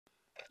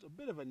It's a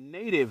bit of a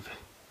native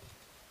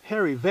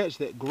hairy vetch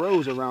that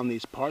grows around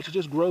these parts. It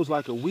just grows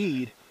like a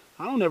weed.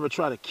 I don't ever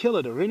try to kill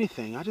it or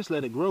anything. I just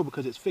let it grow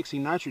because it's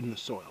fixing nitrogen in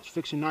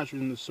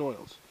the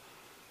soils,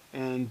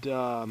 And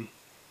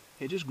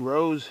it just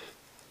grows,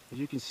 as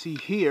you can see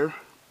here.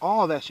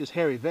 All that's just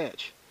hairy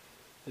vetch.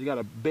 You got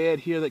a bed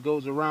here that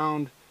goes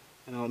around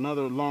and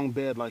another long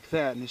bed like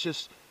that. And it's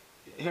just,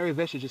 hairy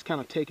vetch is just kind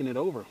of taking it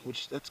over,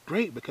 which that's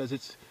great because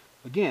it's,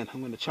 again,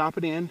 I'm going to chop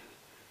it in,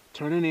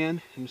 turn it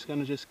in, and it's going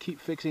to just keep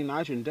fixing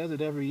nitrogen. It does it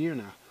every year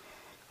now.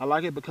 I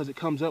like it because it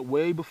comes up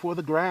way before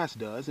the grass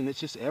does, and it's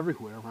just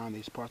everywhere around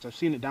these parts. I've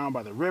seen it down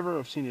by the river.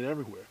 I've seen it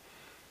everywhere.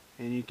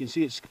 And you can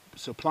see it's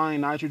supplying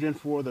nitrogen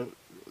for the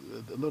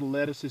little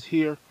lettuces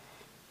here.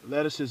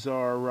 Lettuces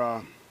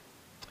are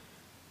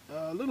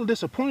a little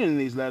disappointed in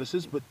these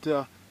lettuces, but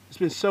it's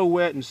been so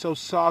wet and so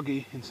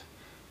soggy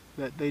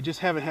that they just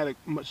haven't had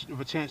much of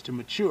a chance to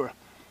mature.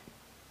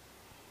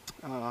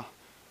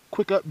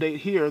 Quick update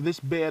here.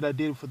 This bed I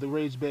did for the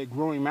raised bed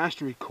growing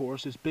mastery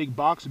course, this big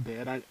box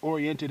bed, I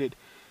oriented it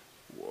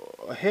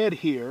ahead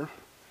here.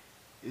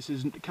 This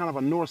is kind of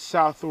a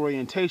north-south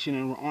orientation,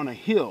 and we're on a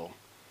hill.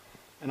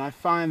 And I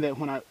find that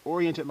when I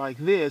orient it like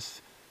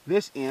this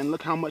end,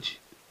 look how much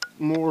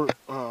more,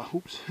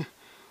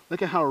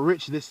 look at how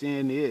rich this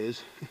end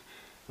is.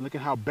 And look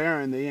at how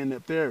barren the end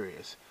up there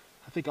is.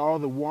 I think all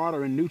the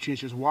water and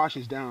nutrients just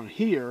washes down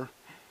here,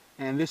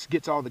 and this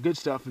gets all the good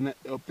stuff, and that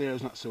up there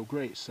is not so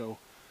great. So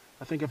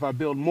I think if I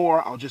build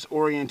more, I'll just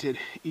orient it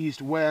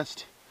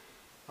east-west,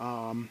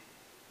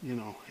 you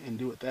know, and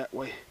do it that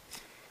way.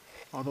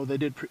 Although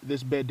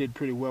this bed did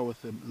pretty well with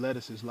the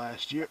lettuces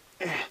last year.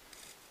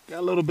 Got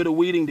a little bit of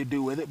weeding to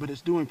do with it, but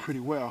it's doing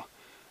pretty well.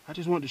 I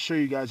just wanted to show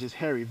you guys this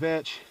hairy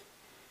vetch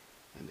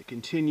and the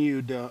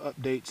continued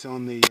updates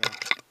on the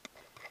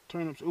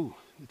turnips. Ooh,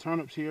 the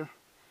turnips here.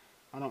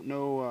 I don't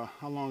know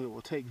how long it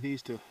will take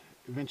these to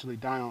eventually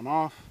die on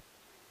off.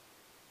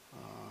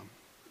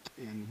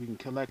 And we can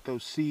collect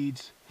those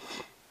seeds.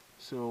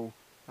 So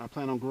I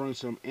plan on growing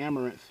some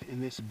amaranth in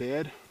this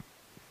bed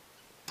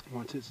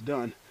once it's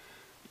done.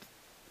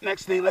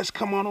 Next thing, let's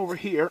come on over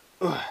here.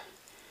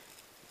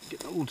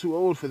 Getting a little too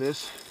old for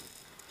this.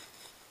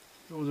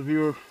 Those of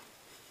you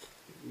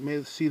who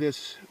may see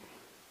this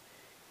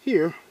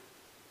here,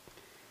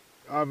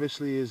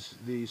 obviously is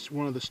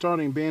one of the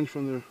starting bins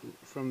from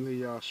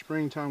the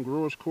springtime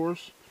growers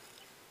course,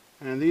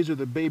 and these are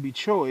the baby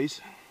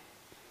choys.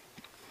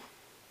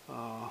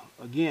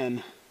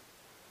 Again,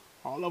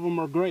 all of them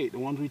are great. The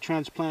ones we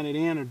transplanted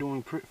in are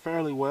doing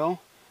fairly well.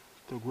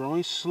 They're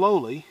growing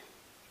slowly.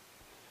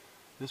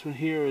 This one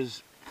here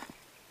is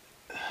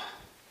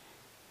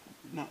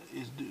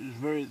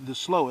the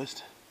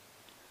slowest,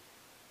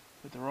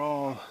 but they're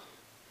all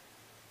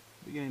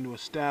beginning to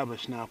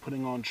establish now,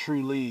 putting on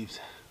true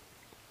leaves.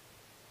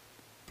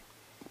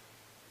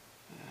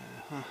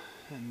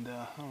 And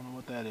I don't know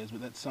what that is,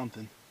 but that's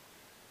something.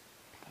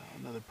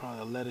 Another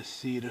probably a lettuce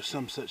seed or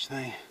some such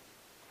thing.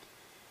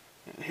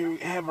 And here we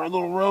have our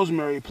little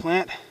rosemary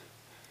plant.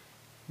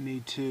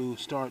 Need to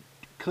start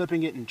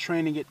clipping it and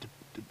training it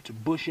to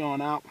bush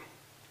on out.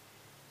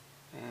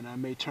 And I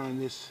may turn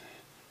this,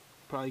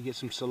 probably get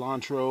some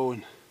cilantro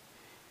and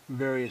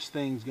various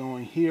things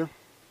going here.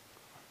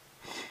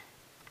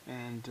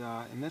 And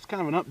that's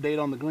kind of an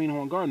update on the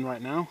greenhorn garden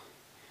right now.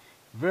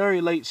 Very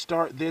late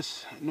start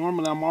this.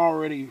 Normally I'm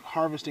already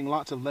harvesting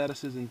lots of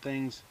lettuces and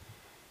things.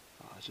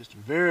 It's just a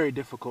very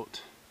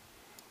difficult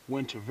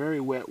winter, very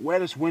wet.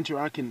 Wettest winter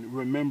I can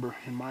remember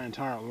in my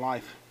entire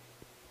life.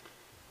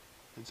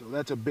 And so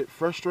that's a bit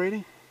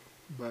frustrating,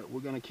 but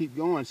we're going to keep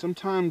going.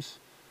 Sometimes,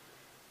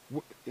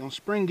 you know,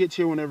 spring gets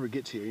here whenever it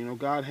gets here. You know,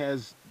 God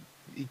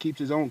He keeps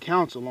His own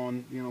counsel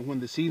on, you know, when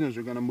the seasons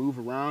are going to move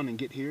around and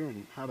get here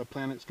and how the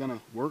planet's going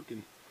to work. And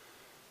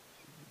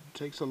it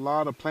takes a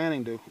lot of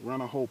planning to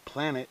run a whole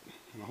planet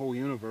and a whole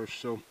universe.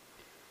 So,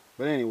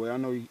 but anyway, I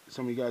know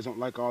some of you guys don't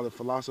like all the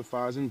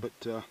philosophizing, but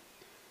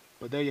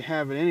there you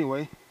have it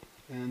anyway.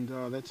 And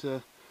that's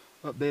a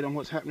update on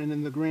what's happening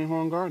in the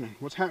greenhorn garden.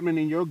 What's happening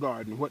in your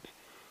garden?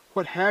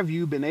 What have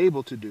you been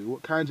able to do?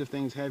 What kinds of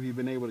things have you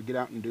been able to get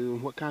out and do?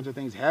 And what kinds of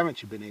things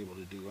haven't you been able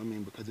to do? I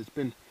mean, because it's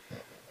been,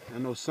 I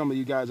know some of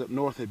you guys up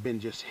north have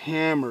been just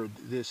hammered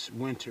this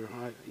winter,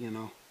 you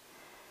know.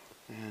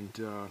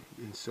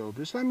 And so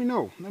just let me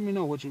know. Let me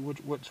know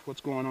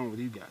what's going on with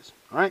you guys.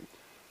 All right?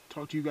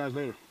 Talk to you guys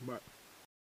later. Bye.